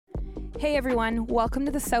Hey everyone, welcome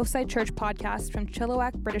to the Southside Church podcast from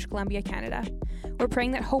Chilliwack, British Columbia, Canada. We're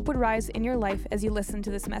praying that hope would rise in your life as you listen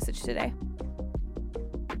to this message today.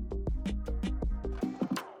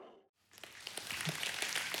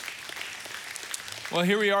 Well,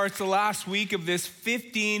 here we are. It's the last week of this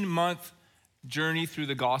 15-month journey through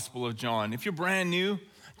the Gospel of John. If you're brand new,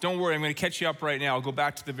 don't worry, I'm going to catch you up right now. I'll go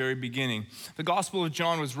back to the very beginning. The Gospel of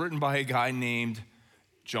John was written by a guy named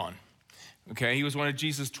John. Okay, he was one of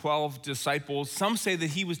Jesus' 12 disciples. Some say that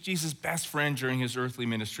he was Jesus' best friend during his earthly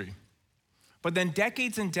ministry. But then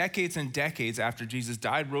decades and decades and decades after Jesus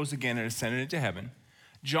died, rose again, and ascended into heaven,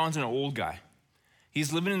 John's an old guy.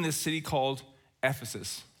 He's living in this city called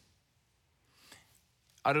Ephesus.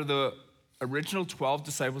 Out of the original 12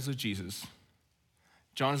 disciples of Jesus,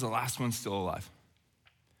 John is the last one still alive.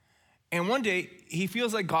 And one day, he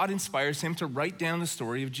feels like God inspires him to write down the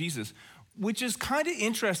story of Jesus, which is kind of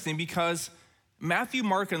interesting because Matthew,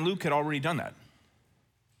 Mark, and Luke had already done that.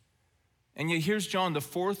 And yet here's John, the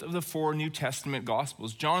fourth of the four New Testament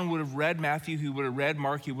Gospels. John would have read Matthew, he would have read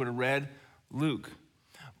Mark, he would have read Luke.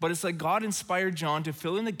 But it's like God inspired John to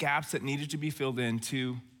fill in the gaps that needed to be filled in,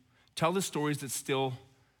 to tell the stories that still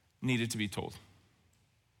needed to be told.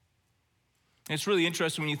 And it's really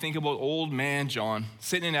interesting when you think about old man John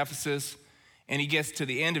sitting in Ephesus, and he gets to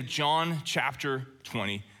the end of John chapter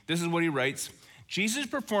 20. This is what he writes. Jesus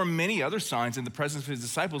performed many other signs in the presence of his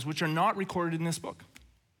disciples, which are not recorded in this book.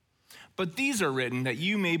 But these are written that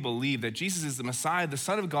you may believe that Jesus is the Messiah, the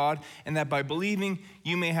Son of God, and that by believing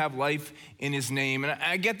you may have life in his name. And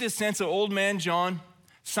I get this sense of old man John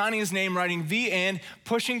signing his name, writing the end,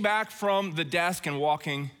 pushing back from the desk and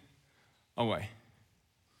walking away.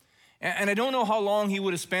 And I don't know how long he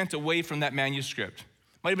would have spent away from that manuscript.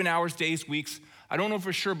 Might have been hours, days, weeks. I don't know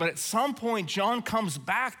for sure, but at some point, John comes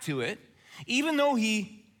back to it, even though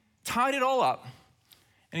he tied it all up,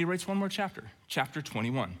 and he writes one more chapter, chapter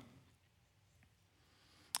 21.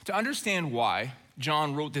 To understand why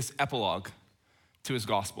John wrote this epilogue to his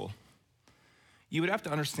gospel, you would have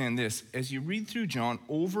to understand this. As you read through John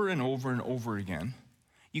over and over and over again,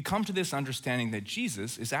 you come to this understanding that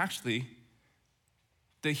Jesus is actually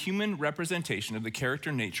the human representation of the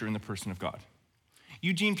character, nature, and the person of God.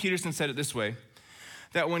 Eugene Peterson said it this way,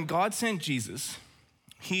 that when God sent Jesus,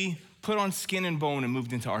 he put on skin and bone and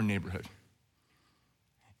moved into our neighborhood.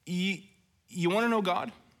 You want to know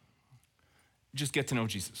God? Just get to know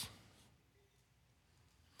Jesus.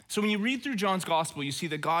 So when you read through John's gospel, you see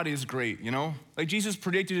that God is great, you know? Like Jesus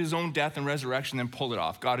predicted his own death and resurrection, then pulled it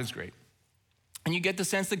off. God is great. And you get the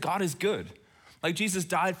sense that God is good. Like Jesus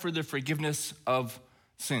died for the forgiveness of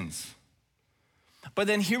sins. But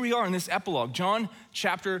then here we are in this epilogue, John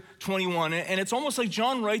chapter 21, and it's almost like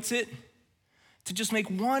John writes it to just make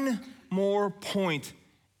one more point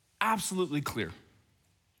absolutely clear.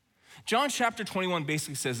 John chapter 21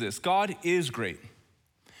 basically says this: God is great,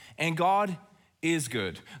 and God is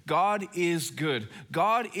good. God is good.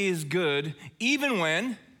 God is good even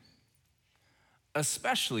when,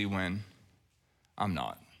 especially when I'm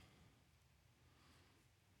not.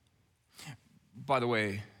 By the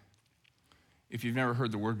way, if you've never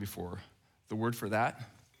heard the word before, the word for that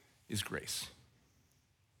is grace.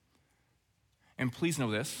 And please know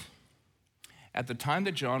this, at the time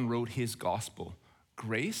that John wrote his gospel,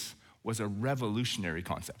 grace was a revolutionary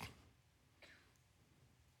concept.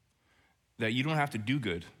 That you don't have to do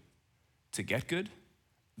good to get good,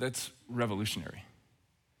 that's revolutionary.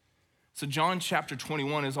 So John chapter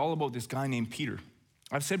 21 is all about this guy named Peter.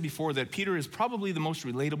 I've said before that Peter is probably the most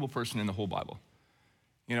relatable person in the whole Bible.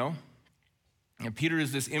 You know? And Peter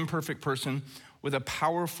is this imperfect person with a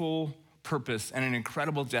powerful purpose and an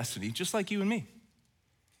incredible destiny, just like you and me.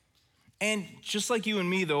 And just like you and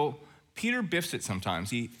me, though, Peter biffs it sometimes.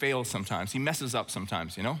 He fails sometimes. He messes up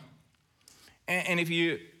sometimes, you know? And if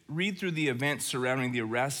you read through the events surrounding the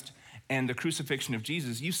arrest and the crucifixion of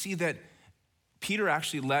Jesus, you see that Peter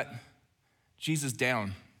actually let Jesus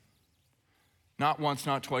down. Not once,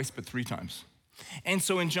 not twice, but 3 times. And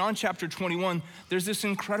so in John chapter 21, there's this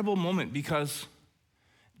incredible moment because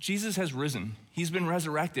Jesus has risen. He's been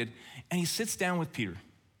resurrected, and he sits down with Peter.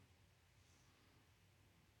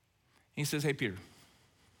 He says, hey, Peter,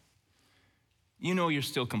 you know you're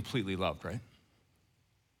still completely loved, right?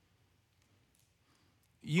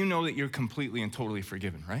 You know that you're completely and totally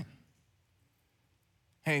forgiven, right?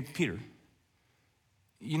 Hey, Peter,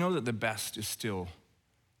 you know that the best is still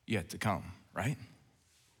yet to come, right?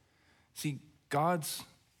 See, God's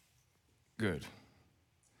good,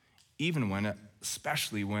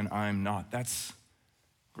 especially when I'm not. That's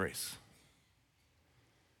grace.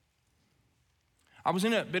 I was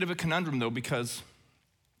in a bit of a conundrum, though, because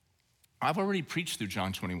I've already preached through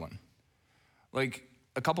John 21. Like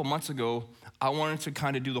a couple months ago, I wanted to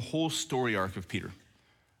kind of do the whole story arc of Peter.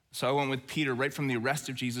 So I went with Peter right from the arrest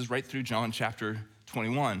of Jesus right through John chapter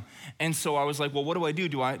 21. And so I was like, well, what do I do?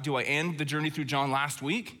 Do I end the journey through John last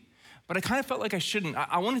week? But I kind of felt like I shouldn't.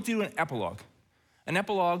 I wanted to do an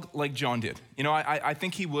epilogue like John did. You know, I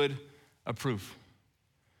think he would approve.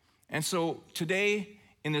 And so today,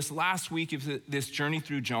 in this last week of this journey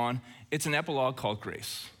through John, it's an epilogue called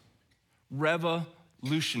Grace.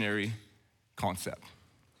 Revolutionary concept.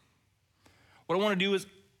 What I want to do is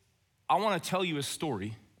I want to tell you a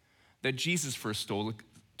story that Jesus first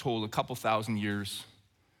told a couple thousand years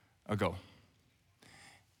ago.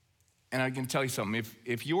 And I can tell you something,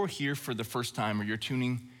 if you're here for the first time or you're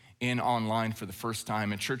tuning in online for the first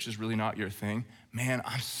time and church is really not your thing, man,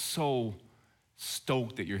 I'm so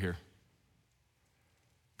stoked that you're here.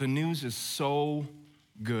 The news is so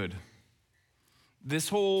good. This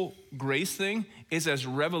whole grace thing is as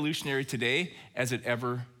revolutionary today as it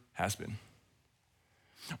ever has been.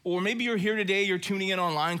 Or maybe you're here today, you're tuning in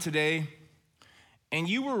online today, and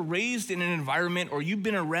you were raised in an environment or you've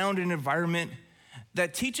been around an environment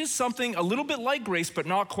that teaches something a little bit like grace, but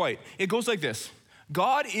not quite. It goes like this.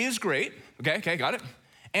 God is great, okay, got it?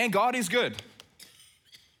 And God is good,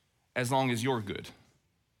 as long as you're good.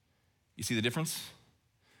 You see the difference?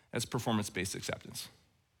 That's performance-based acceptance.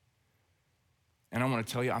 And I want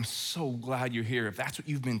to tell you, I'm so glad you're here. If that's what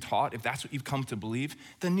you've been taught, if that's what you've come to believe,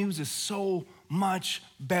 the news is so much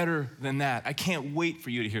better than that. I can't wait for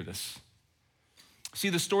you to hear this. See,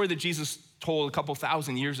 the story that Jesus told a couple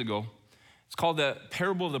thousand years ago, it's called the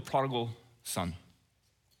parable of the prodigal son.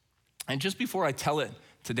 And just before I tell it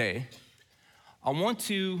today, I want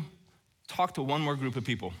to talk to one more group of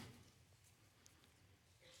people.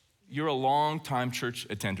 You're a long-time church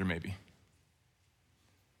attender, maybe.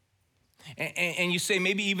 And you say,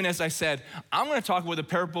 maybe even as I said, I'm going to talk about the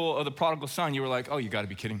parable of the prodigal son. You were like, oh, you got to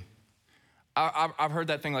be kidding. I've heard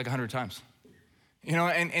that thing like 100 times. You know,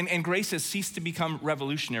 and grace has ceased to become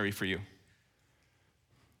revolutionary for you.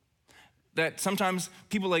 That sometimes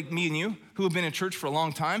people like me and you, who have been in church for a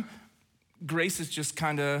long time, grace is just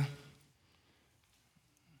kind of,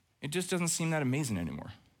 it just doesn't seem that amazing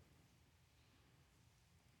anymore.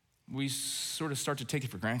 We sort of start to take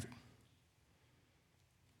it for granted.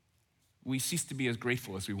 We cease to be as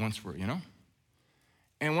grateful as we once were, you know?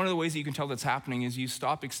 And one of the ways that you can tell that's happening is you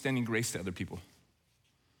stop extending grace to other people.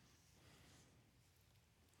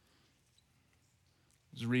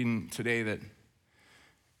 I was reading today that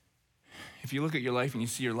if you look at your life and you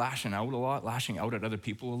see you're lashing out at other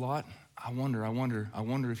people a lot, I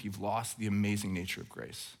wonder if you've lost the amazing nature of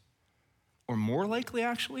grace. Or more likely,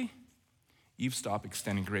 actually, you've stopped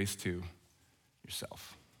extending grace to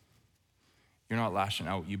yourself. You're not lashing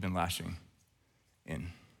out, you've been lashing in.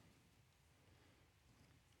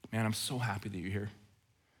 Man, I'm so happy that you're here.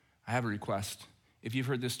 I have a request. If you've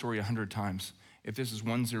heard this story 100 times, if this is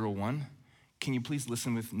 101, can you please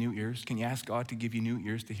listen with new ears? Can you ask God to give you new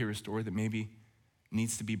ears to hear a story that maybe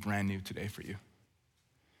needs to be brand new today for you?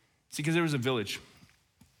 See, because there was a village,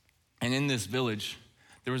 and in this village,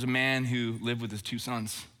 there was a man who lived with his two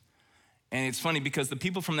sons. And it's funny because the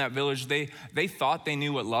people from that village, they thought they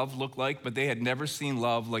knew what love looked like, but they had never seen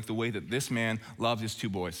love like the way that this man loved his two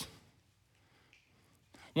boys.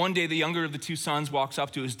 One day, the younger of the two sons walks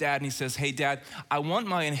up to his dad and he says, hey, Dad, I want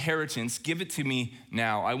my inheritance. Give it to me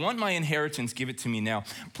now. I want my inheritance. Give it to me now.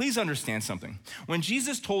 Please understand something. When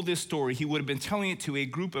Jesus told this story, he would have been telling it to a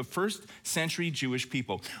group of first century Jewish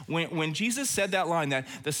people. When Jesus said that line, that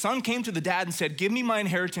the son came to the dad and said, give me my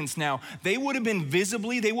inheritance now, they would have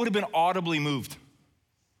been audibly moved.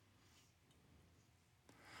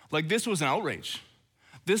 Like this was an outrage.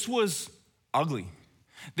 This was ugly.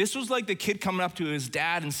 This was like the kid coming up to his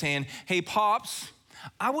dad and saying, hey, Pops,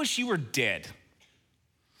 I wish you were dead.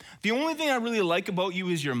 The only thing I really like about you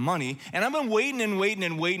is your money, and I've been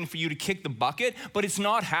waiting for you to kick the bucket, but it's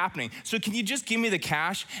not happening. So can you just give me the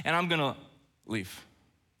cash, and I'm gonna leave.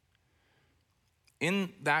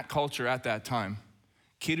 In that culture at that time,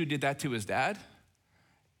 kid who did that to his dad,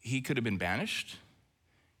 he could have been banished,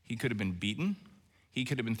 he could have been beaten, he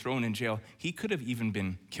could have been thrown in jail, he could have even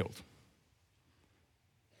been killed.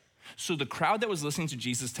 So the crowd that was listening to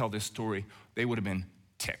Jesus tell this story, they would have been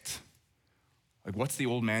ticked. Like, what's the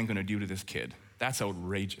old man gonna do to this kid? That's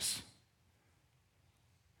outrageous.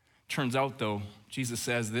 Turns out though, Jesus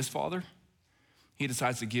says this father, he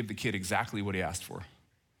decides to give the kid exactly what he asked for.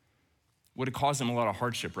 Would have caused him a lot of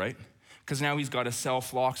hardship, right? Because now he's got to sell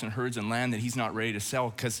flocks and herds and land that he's not ready to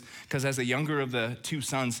sell because as the younger of the two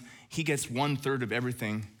sons, he gets 1/3 of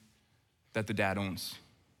everything that the dad owns.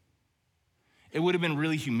 It would have been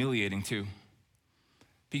really humiliating too.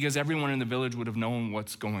 because everyone in the village would have known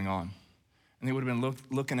what's going on. And they would have been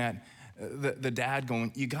looking at the dad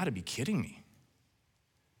going, you gotta be kidding me.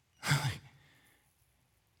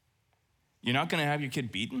 You're not gonna have your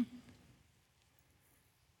kid beaten?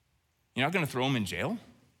 You're not gonna throw him in jail?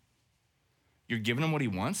 You're giving him what he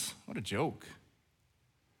wants? What a joke.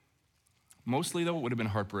 Mostly though, it would have been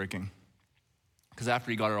heartbreaking. Because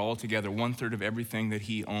after he got it all together, 1/3 of everything that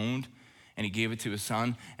he owned, and he gave it to his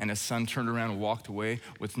son, and his son turned around and walked away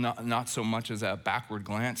with not so much as a backward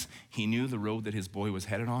glance. He knew the road that his boy was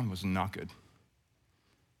headed on was not good.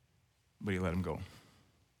 But he let him go.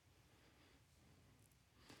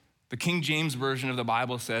 The King James Version of the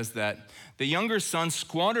Bible says that the younger son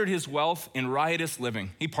squandered his wealth in riotous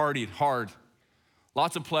living. He partied hard.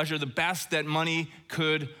 Lots of pleasure, the best that money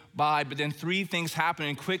could buy. But then 3 things happen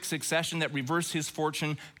in quick succession that reverse his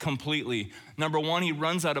fortune completely. Number 1, he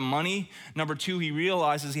runs out of money. Number 2, he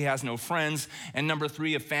realizes he has no friends. And number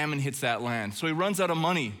 3, a famine hits that land. So he runs out of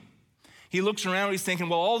money. He looks around, he's thinking,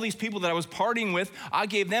 well, all these people that I was partying with, I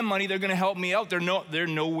gave them money, they're gonna help me out. They're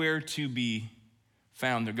nowhere to be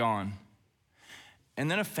found, they're gone. And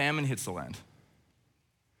then a famine hits the land.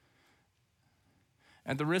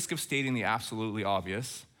 At the risk of stating the absolutely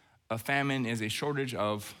obvious, a famine is a shortage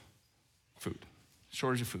of food.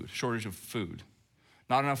 Shortage of food.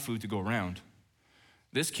 Not enough food to go around.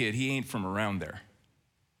 This kid, he ain't from around there.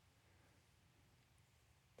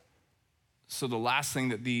 So the last thing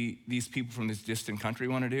that these people from this distant country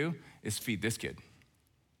want to do is feed this kid.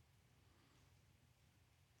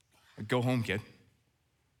 Go home, kid.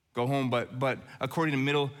 Go home, but according to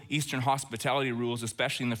Middle Eastern hospitality rules,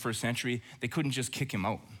 especially in the first century, they couldn't just kick him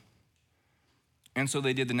out. And so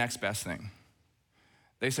they did the next best thing.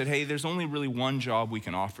 They said, hey, there's only really one job we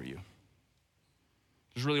can offer you.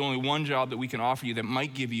 There's really only one job that we can offer you that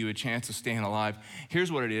might give you a chance of staying alive.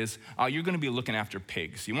 Here's what it is. You're gonna be looking after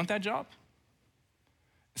pigs. You want that job?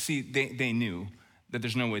 See, they knew that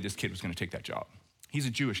there's no way this kid was gonna take that job. He's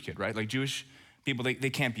a Jewish kid, right? Like Jewish people, they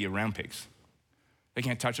can't be around pigs. They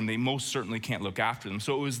can't touch them. They most certainly can't look after them.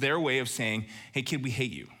 So it was their way of saying, hey, kid, we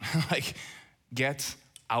hate you. Like, get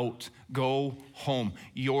out, go home.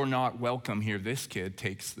 You're not welcome here. This kid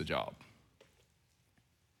takes the job.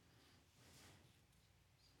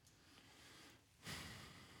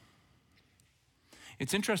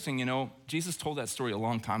 It's interesting, Jesus told that story a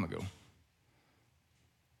long time ago.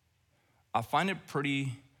 I find it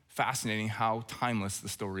pretty fascinating how timeless the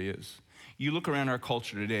story is. You look around our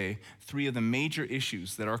culture today, 3 of the major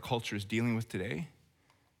issues that our culture is dealing with today: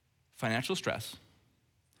 financial stress,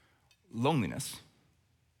 loneliness,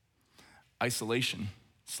 isolation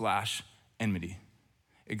 / enmity.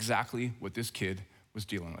 Exactly what this kid was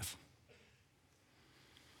dealing with.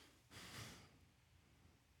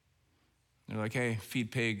 They're like, hey,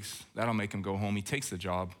 feed pigs, that'll make him go home. He takes the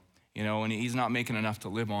job, and he's not making enough to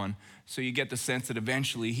live on. So you get the sense that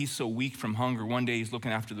eventually he's so weak from hunger, one day he's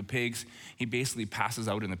looking after the pigs, he basically passes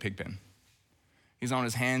out in the pig pen. He's on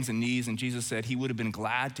his hands and knees, and Jesus said he would have been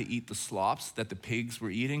glad to eat the slops that the pigs were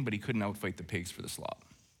eating, but he couldn't outfight the pigs for the slop.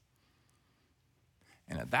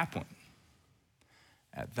 And at that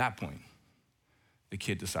point, the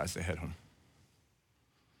kid decides to head home.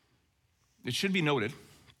 It should be noted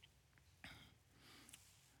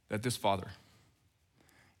that this father,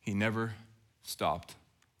 he never stopped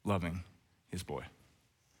loving his boy.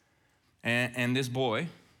 And this boy,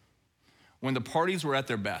 when the parties were at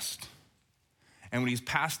their best, and when he's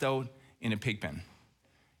passed out in a pig pen,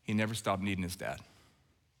 he never stopped needing his dad.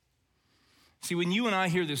 See, when you and I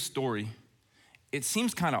hear this story, it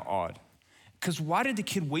seems kind of odd, because why did the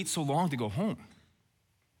kid wait so long to go home?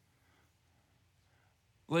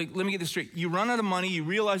 Like, let me get this straight. You run out of money, you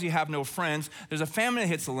realize you have no friends, there's a famine that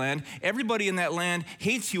hits the land, everybody in that land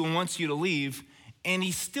hates you and wants you to leave, and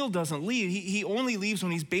he still doesn't leave. He only leaves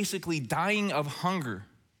when he's basically dying of hunger.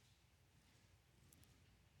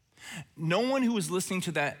 No one who was listening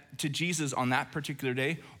to Jesus on that particular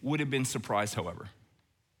day would have been surprised, however.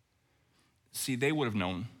 See, they would have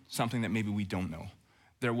known something that maybe we don't know.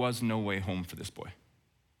 There was no way home for this boy.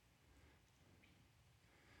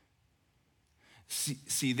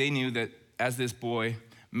 See, they knew that as this boy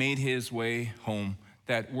made his way home,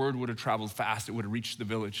 that word would have traveled fast. It would have reached the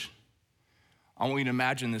village. I want you to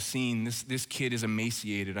imagine the scene. This kid is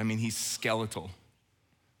emaciated. I mean, he's skeletal.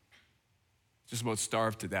 Just about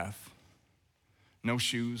starved to death. No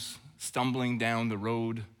shoes, stumbling down the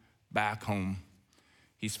road back home.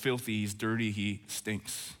 He's filthy, he's dirty, he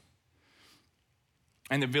stinks.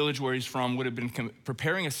 And the village where he's from would have been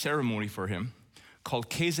preparing a ceremony for him called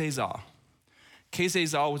Kezazah.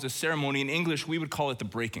 Kezazah was a ceremony. In English, we would call it the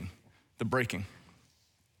breaking.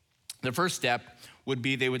 The first step would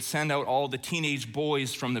be they would send out all the teenage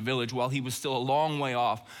boys from the village while he was still a long way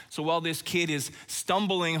off. So while this kid is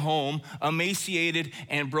stumbling home, emaciated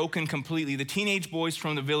and broken completely, the teenage boys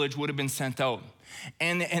from the village would have been sent out.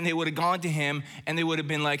 And they would have gone to him and they would have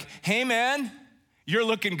been like, hey man, you're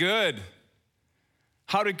looking good.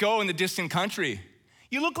 How'd it go in the distant country?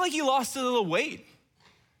 You look like you lost a little weight.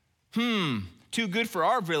 Too good for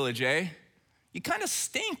our village, eh? You kind of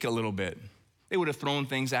stink a little bit. They would have thrown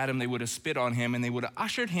things at him, they would have spit on him, and they would have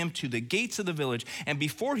ushered him to the gates of the village. And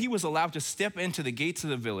before he was allowed to step into the gates of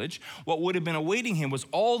the village, what would have been awaiting him was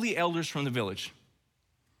all the elders from the village,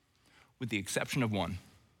 with the exception of one.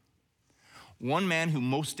 One man who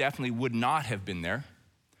most definitely would not have been there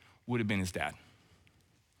would have been his dad.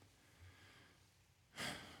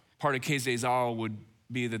 Part of Kezezal would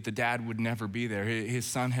be that the dad would never be there. His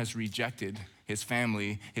son has rejected his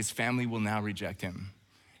family. His family will now reject him.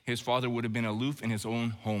 His father would have been aloof in his own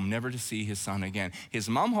home, never to see his son again. His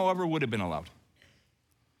mom, however, would have been allowed.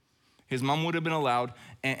 His mom would have been allowed,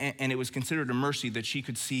 and it was considered a mercy that she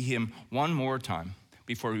could see him one more time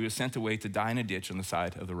before he was sent away to die in a ditch on the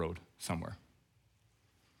side of the road somewhere.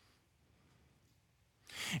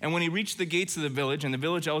 And when he reached the gates of the village, and the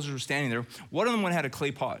village elders were standing there, one of them would have had a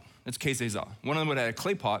clay pot. That's Kezezal. One of them would have had a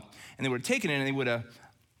clay pot, and they would have taken it and they would have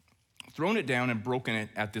thrown it down and broken it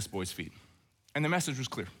at this boy's feet. And the message was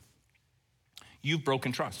clear. You've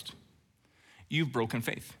broken trust. You've broken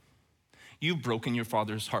faith. You've broken your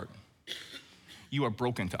father's heart. You are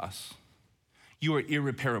broken to us. You are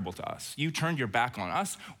irreparable to us. You turned your back on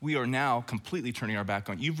us. We are now completely turning our back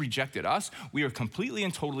on you. You've rejected us. We are completely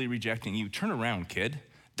and totally rejecting you. Turn around, kid.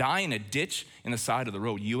 Die in a ditch in the side of the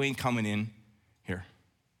road. You ain't coming in here.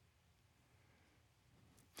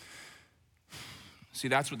 See,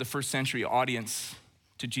 that's what the first century audience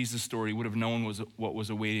to Jesus' story would have known was what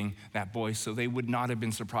was awaiting that boy, so they would not have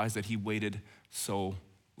been surprised that he waited so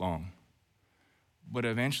long. But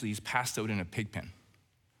eventually he's passed out in a pig pen.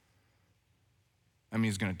 I mean,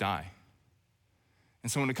 he's gonna die.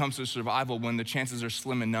 And so when it comes to survival, when the chances are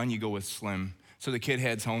slim and none, you go with slim. So the kid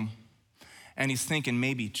heads home, and he's thinking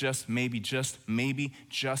maybe, just maybe,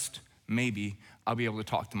 I'll be able to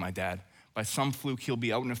talk to my dad. By some fluke, he'll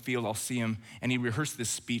be out in the field, I'll see him, and he rehearsed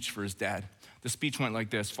this speech for his dad. The speech went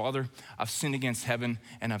like this: Father, I've sinned against heaven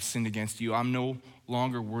and I've sinned against you. I'm no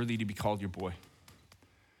longer worthy to be called your boy.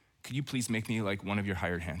 Could you please make me like one of your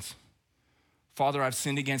hired hands? Father, I've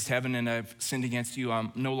sinned against heaven and I've sinned against you.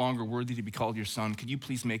 I'm no longer worthy to be called your son. Could you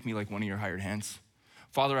please make me like one of your hired hands?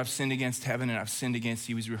 Father, I've sinned against heaven and I've sinned against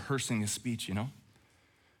you. He's rehearsing his speech, you know?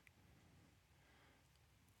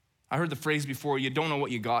 I heard the phrase before, you don't know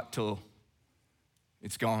what you got till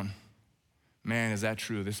it's gone. Man, is that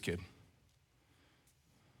true of this kid?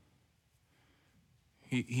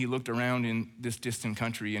 He looked around in this distant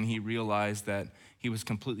country and he realized that he was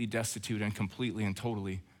completely destitute and completely and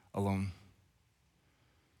totally alone.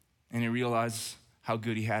 And he realized how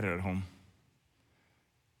good he had it at home.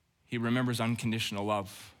 He remembers unconditional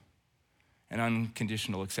love and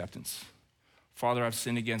unconditional acceptance. Father, I've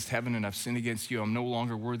sinned against heaven and I've sinned against you. I'm no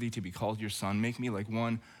longer worthy to be called your son. Make me like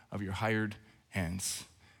one of your hired hands.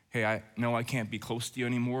 Hey, I know I can't be close to you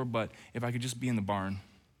anymore, but if I could just be in the barn,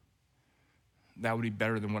 that would be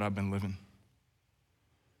better than what I've been living.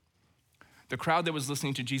 The crowd that was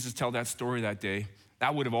listening to Jesus tell that story that day,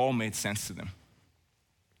 that would have all made sense to them.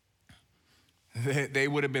 They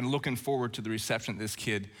would have been looking forward to the reception that this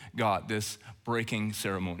kid got, this breaking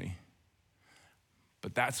ceremony.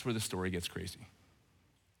 But that's where the story gets crazy.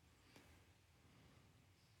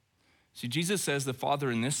 See, Jesus says the father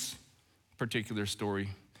in this particular story,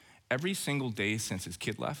 every single day since his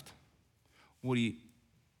kid left, what he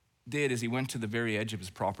did is he went to the very edge of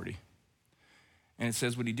his property. And it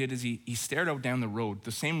says what he did is he stared out down the road,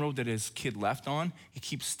 the same road that his kid left on. He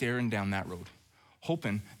keeps staring down that road,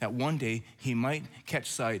 hoping that one day he might catch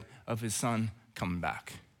sight of his son coming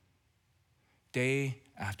back. Day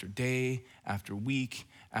after day, after week,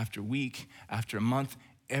 after week, after a month,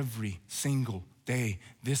 every single day,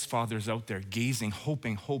 this father's out there gazing,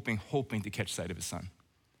 hoping to catch sight of his son.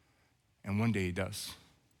 And one day he does.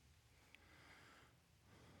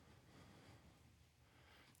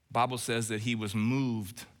 The Bible says that he was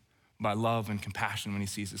moved by love and compassion when he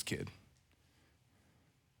sees his kid.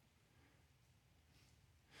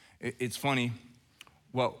 It's funny,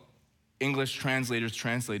 what English translators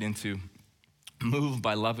translate into moved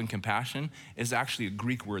by love and compassion is actually a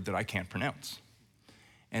Greek word that I can't pronounce.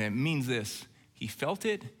 And it means this: he felt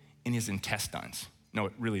it in his intestines. No,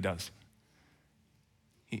 it really does.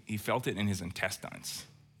 He felt it in his intestines.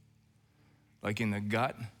 Like in the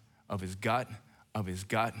gut of his gut of his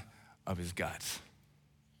gut of his guts.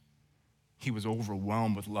 he was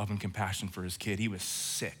overwhelmed with love and compassion for his kid. He was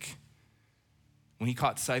sick. When he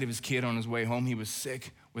caught sight of his kid on his way home, he was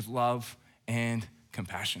sick with love and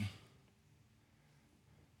compassion. I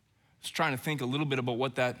was trying to think a little bit about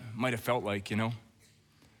what that might have felt like, you know?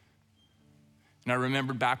 And I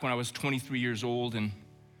remembered back when I was 23 years old, and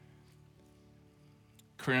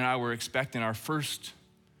Corinne and I were expecting our first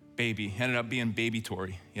baby. Ended up being baby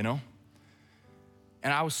Tori, you know?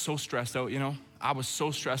 And I was so stressed out, you know? I was so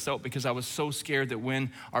stressed out because I was so scared that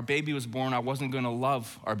when our baby was born, I wasn't gonna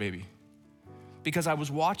love our baby. Because I was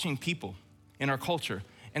watching people in our culture,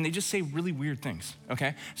 and they just say really weird things,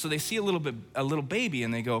 okay? So they see a little baby,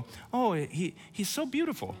 and they go, oh, he's so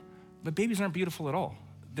beautiful. But babies aren't beautiful at all.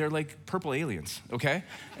 They're like purple aliens, okay?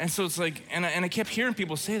 And so it's like, and I kept hearing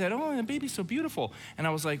people say that, oh, the baby's so beautiful. And I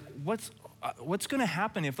was like, what's gonna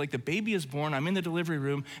happen if like the baby is born, I'm in the delivery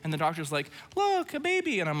room, and the doctor's like, look, a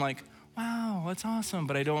baby. And I'm like, wow, that's awesome,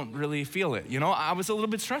 but I don't really feel it. You know, I was a little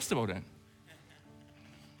bit stressed about it.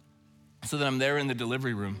 So then I'm there in the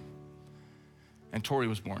delivery room, and Tori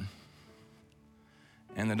was born.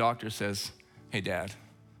 And the doctor says, hey, Dad,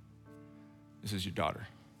 this is your daughter.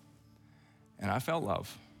 And I felt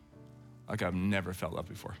love like I've never felt love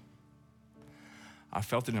before. I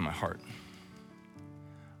felt it in my heart.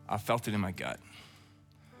 I felt it in my gut.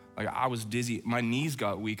 Like I was dizzy. My knees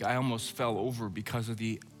got weak. I almost fell over because of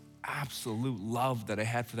the absolute love that I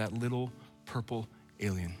had for that little purple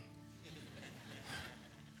alien.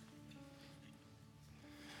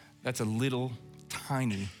 That's a little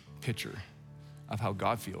tiny picture of how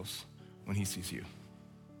God feels when he sees you.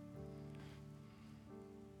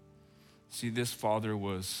 See, this father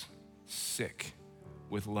was sick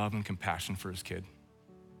with love and compassion for his kid.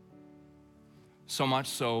 So much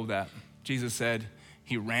so that Jesus said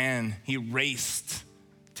he raced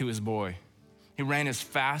to his boy. He ran as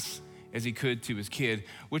fast as he could to his kid,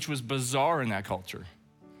 which was bizarre in that culture.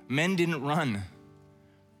 Men didn't run.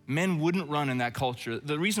 Men wouldn't run in that culture.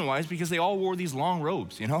 The reason why is because they all wore these long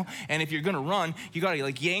robes, you know? And if you're gonna run, you gotta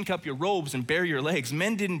like yank up your robes and bare your legs.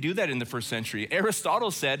 Men didn't do that in the first century.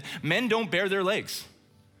 Aristotle said men don't bare their legs.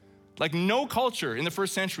 Like no culture in the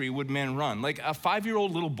first century would men run. Like a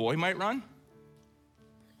 5-year-old little boy might run.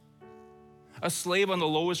 A slave on the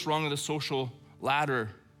lowest rung of the social ladder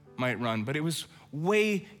might run, but it was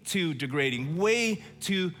way too degrading, way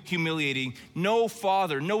too humiliating. No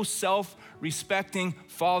father, no self-respecting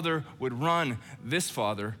father would run. This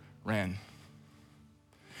father ran.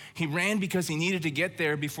 He ran because he needed to get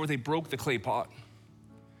there before they broke the clay pot.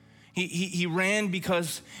 He ran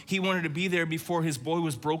because he wanted to be there before his boy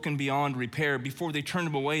was broken beyond repair, before they turned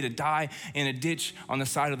him away to die in a ditch on the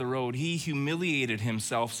side of the road. He humiliated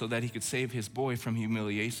himself so that he could save his boy from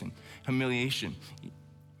humiliation.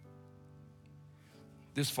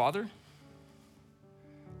 This father,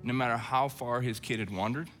 no matter how far his kid had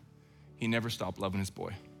wandered, he never stopped loving his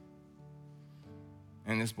boy.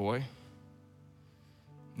 And this boy,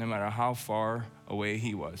 no matter how far away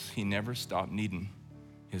he was, he never stopped needing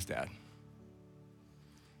his dad.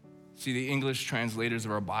 See, the English translators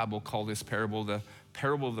of our Bible call this parable the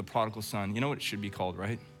parable of the prodigal son. You know what it should be called,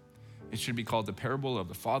 right? It should be called the parable of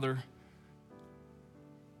the father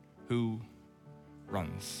who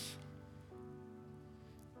runs.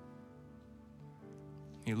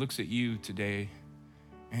 He looks at you today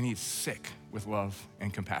and he's sick with love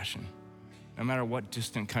and compassion, no matter what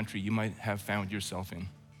distant country you might have found yourself in.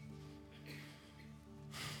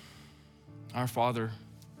 Our Father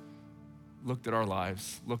looked at our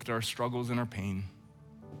lives, looked at our struggles and our pain,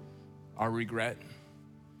 our regret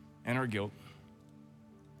and our guilt.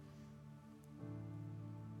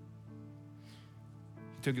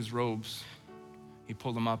 He took his robes, he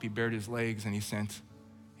pulled them up, he bared his legs, and he sent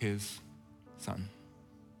his son.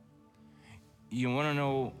 You want to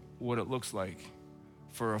know what it looks like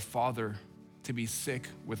for a father to be sick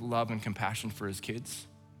with love and compassion for his kids?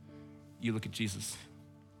 You look at Jesus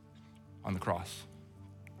on the cross.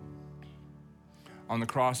 On the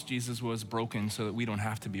cross, Jesus was broken so that we don't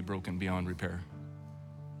have to be broken beyond repair.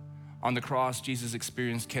 On the cross, Jesus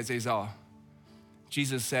experienced kezezah.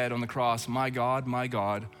 Jesus said on the cross, my God,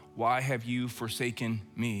 why have you forsaken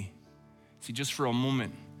me? See, just for a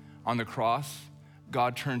moment on the cross,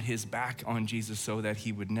 God turned his back on Jesus so that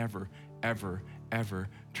he would never, ever, ever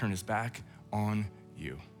turn his back on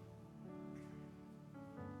you.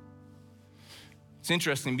 It's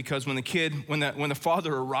interesting because when the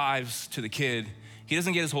father arrives to the kid, he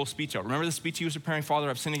doesn't get his whole speech out. Remember the speech he was preparing? Father,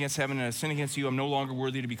 I've sinned against heaven and I've sinned against you. I'm no longer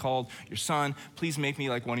worthy to be called your son. Please make me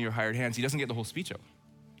like one of your hired hands. He doesn't get the whole speech out.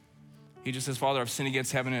 He just says, Father, I've sinned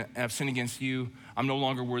against heaven and I've sinned against you. I'm no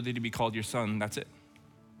longer worthy to be called your son. That's it.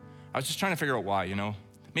 I was just trying to figure out why, you know.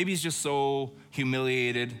 Maybe he's just so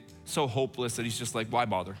humiliated, so hopeless that he's just like, why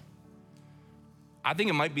bother? I think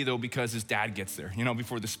it might be though because his dad gets there,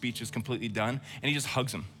 before the speech is completely done, and he just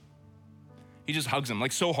hugs him. He just hugs him,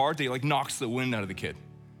 like so hard that he like knocks the wind out of the kid.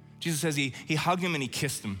 Jesus says he hugged him and he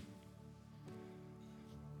kissed him.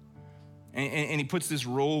 And he puts this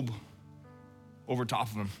robe over top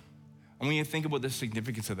of him. And when you think about the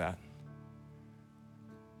significance of that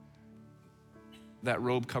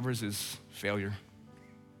robe covers his failure.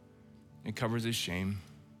 It covers his shame.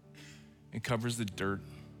 It covers the dirt.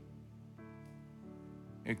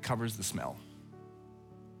 It covers the smell.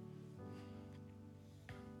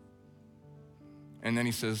 And then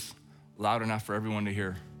he says, loud enough for everyone to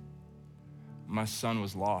hear, my son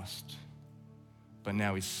was lost, but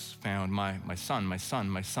now he's found. My son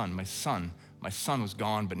was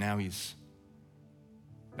gone, but now he's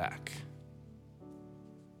back.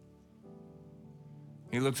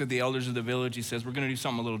 He looks at the elders of the village. He says, we're going to do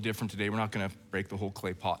something a little different today. We're not going to break the whole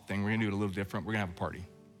clay pot thing. We're going to do it a little different. We're going to have a party.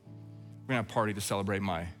 We're going to have a party to celebrate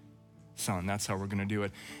my son. That's how we're going to do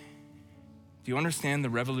it. Do you understand the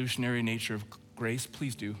revolutionary nature of grace?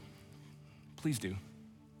 Please do. Please do.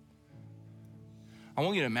 I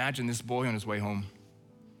want you to imagine this boy on his way home.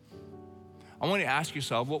 I want you to ask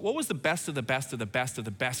yourself, what was the best of the best of the best of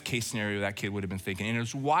the best case scenario that kid would have been thinking? In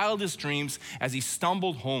his wildest dreams, as he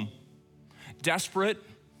stumbled home, desperate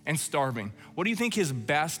and starving, what do you think his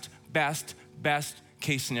best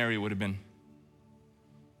case scenario would have been?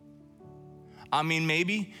 I mean,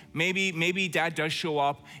 maybe dad does show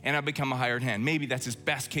up and I become a hired hand. Maybe that's his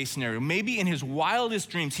best case scenario. Maybe in his wildest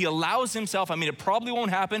dreams, he allows himself, it probably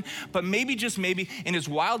won't happen, but maybe, just maybe, in his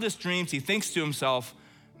wildest dreams, he thinks to himself,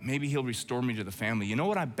 maybe he'll restore me to the family. You know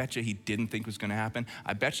what I bet you he didn't think was gonna happen?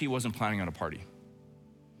 I bet you he wasn't planning on a party.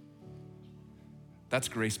 That's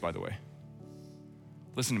grace, by the way.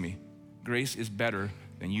 Listen to me. Grace is better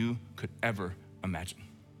than you could ever imagine.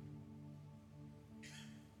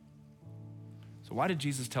 So why did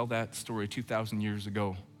Jesus tell that story 2,000 years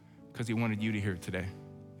ago? Because he wanted you to hear it today.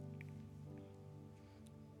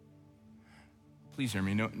 Please hear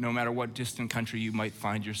me. No matter what distant country you might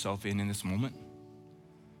find yourself in this moment,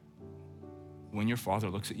 when your Father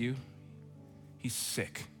looks at you, he's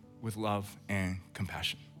sick with love and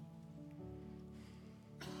compassion.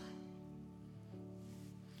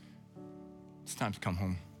 It's time to come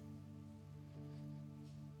home.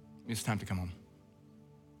 It's time to come home.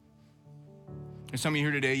 There's some of you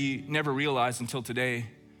here today, you never realized until today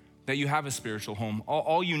that you have a spiritual home.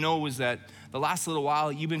 All you know is that the last little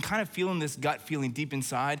while, you've been kind of feeling this gut feeling deep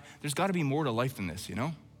inside. There's got to be more to life than this,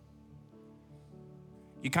 You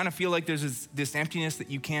kind of feel like there's this emptiness that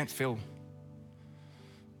you can't fill.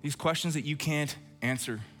 These questions that you can't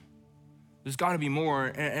answer. There's got to be more.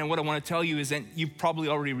 And what I want to tell you is that you've probably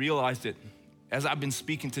already realized it. As I've been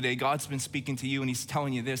speaking today, God's been speaking to you and he's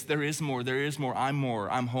telling you this. There is more.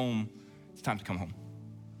 I'm home. It's time to come home.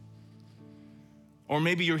 Or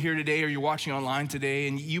maybe you're here today or you're watching online today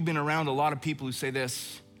and you've been around a lot of people who say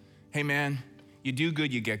this, hey man, you do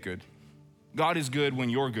good, you get good. God is good when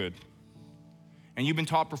you're good. And you've been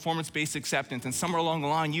taught performance-based acceptance, and somewhere along the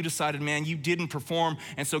line you decided, man, you didn't perform,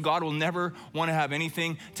 and so God will never want to have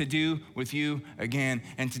anything to do with you again.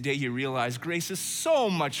 And today you realize grace is so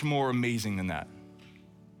much more amazing than that.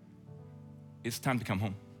 It's time to come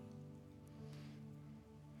home.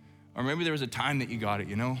 Or maybe there was a time that you got it,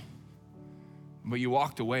 but you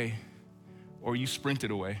walked away or you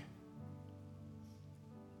sprinted away.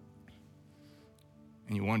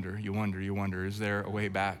 And you wonder, is there a way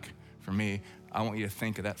back for me? I want you to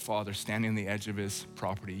think of that father standing on the edge of his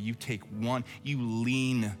property. You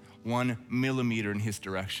lean 1 millimeter in his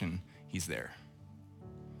direction, he's there.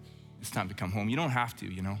 It's time to come home. You don't have to,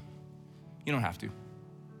 You don't have to.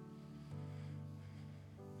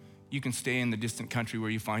 You can stay in the distant country where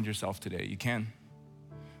you find yourself today. You can.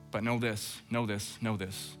 But know this.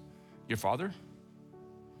 Your Father,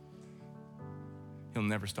 he'll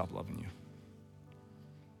never stop loving you.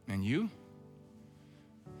 And you'll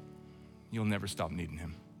never stop needing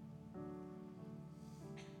him.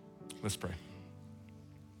 Let's pray.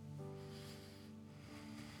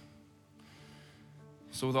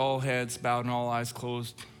 So with all heads bowed and all eyes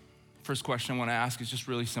closed, first question I want to ask is just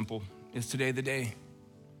really simple. Is today the day?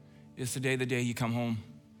 Is today the day you come home?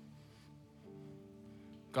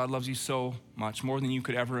 God loves you so much, more than you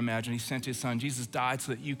could ever imagine. He sent his son. Jesus died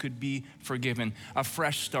so that you could be forgiven. A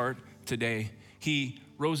fresh start today. He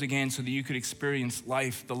rose again so that you could experience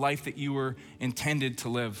life, the life that you were intended to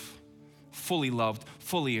live. Fully loved,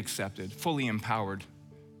 fully accepted, fully empowered.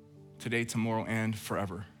 Today, tomorrow, and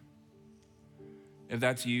forever. If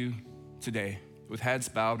that's you today, with heads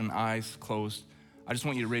bowed and eyes closed, I just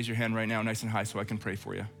want you to raise your hand right now nice and high so I can pray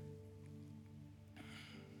for you.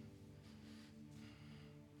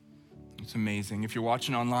 It's amazing. If you're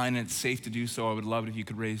watching online and it's safe to do so, I would love it if you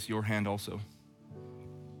could raise your hand also.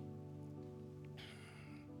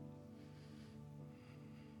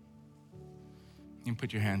 You can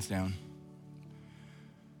put your hands down.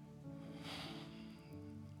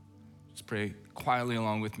 Just pray quietly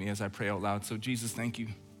along with me as I pray out loud. So Jesus, thank you.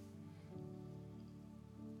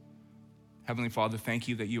 Heavenly Father, thank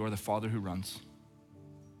you that you are the Father who runs.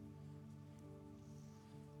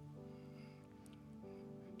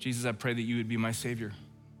 Jesus, I pray that you would be my Savior.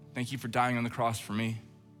 Thank you for dying on the cross for me.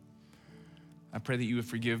 I pray that you would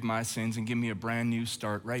forgive my sins and give me a brand new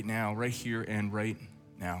start right now, right here and right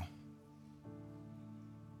now.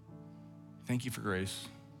 Thank you for grace.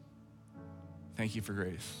 Thank you for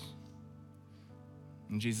grace.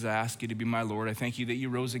 And Jesus, I ask you to be my Lord. I thank you that you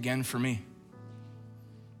rose again for me.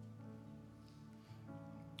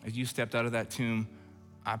 As you stepped out of that tomb,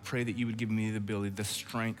 I pray that you would give me the ability, the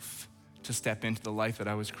strength to step into the life that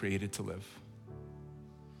I was created to live.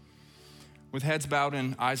 With heads bowed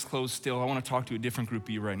and eyes closed still, I want to talk to a different group of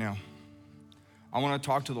you right now. I want to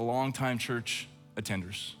talk to the longtime church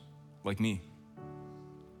attenders like me.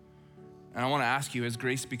 And I want to ask you, has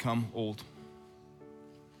grace become old?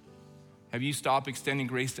 Have you stopped extending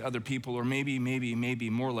grace to other people? Or maybe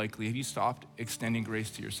more likely, have you stopped extending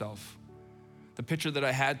grace to yourself? The picture that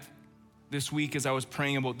I had this week as I was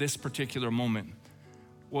praying about this particular moment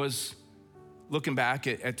was looking back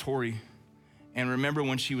at Tori and remember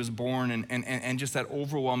when she was born and just that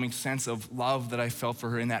overwhelming sense of love that I felt for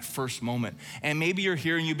her in that first moment. And maybe you're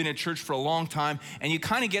here and you've been at church for a long time and you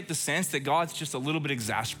kind of get the sense that God's just a little bit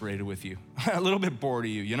exasperated with you, a little bit bored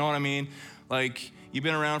of you, you know what I mean? Like you've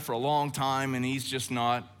been around for a long time and he's just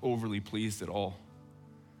not overly pleased at all.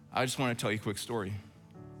 I just want to tell you a quick story.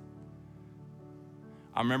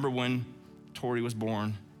 I remember when Tori was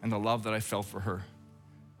born and the love that I felt for her,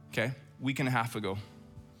 okay? Week and a half ago,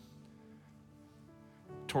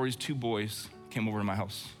 Tori's 2 boys came over to my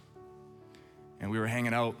house and we were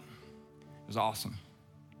hanging out. It was awesome.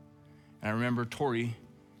 And I remember Tori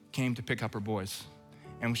came to pick up her boys.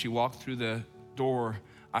 And when she walked through the door,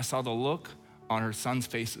 I saw the look on her sons'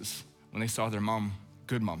 faces when they saw their mom,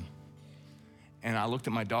 good mom. And I looked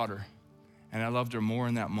at my daughter and I loved her more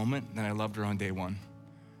in that moment than I loved her on day one.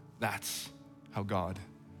 That's how God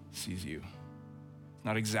sees you.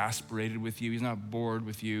 Not exasperated with you. He's not bored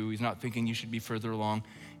with you. He's not thinking you should be further along.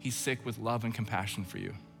 He's sick with love and compassion for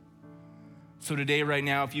you. So today, right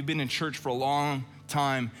now, if you've been in church for a long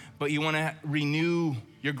time, but you want to renew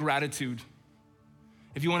your gratitude,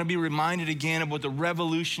 if you want to be reminded again about the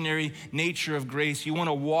revolutionary nature of grace, you want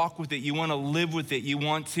to walk with it, you want to live with it, you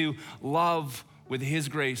want to love with his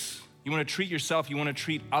grace, you want to treat yourself, you want to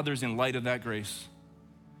treat others in light of that grace,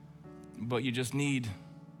 but you just need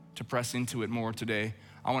to press into it more today,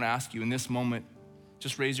 I want to ask you in this moment,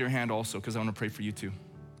 just raise your hand also because I want to pray for you too.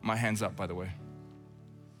 My hand's up, by the way.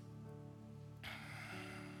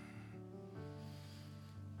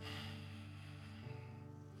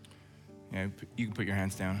 Yeah, you can put your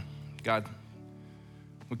hands down. God,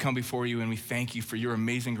 we come before you and we thank you for your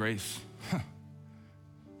amazing grace.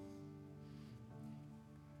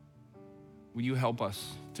 Will you help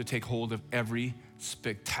us to take hold of every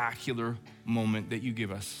spectacular moment that you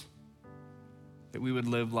give us, that we would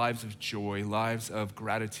live lives of joy, lives of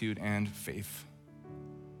gratitude and faith.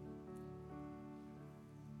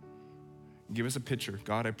 Give us a picture.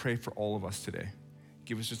 God, I pray for all of us today.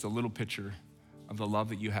 Give us just a little picture of the love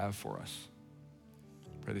that you have for us.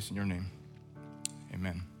 I pray this in your name.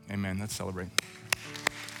 Amen. Amen. Let's celebrate.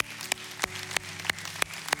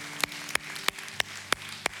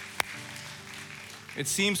 It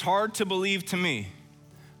seems hard to believe to me,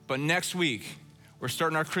 but next week, we're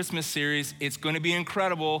starting our Christmas series. It's going to be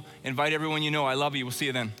incredible. Invite everyone you know. I love you. We'll see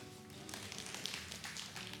you then.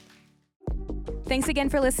 Thanks again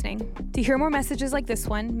for listening. To hear more messages like this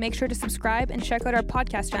one, make sure to subscribe and check out our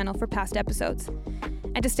podcast channel for past episodes.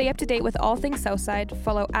 And to stay up to date with all things Southside,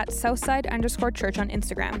 follow @Southside_Church on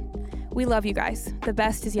Instagram. We love you guys. The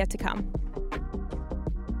best is yet to come.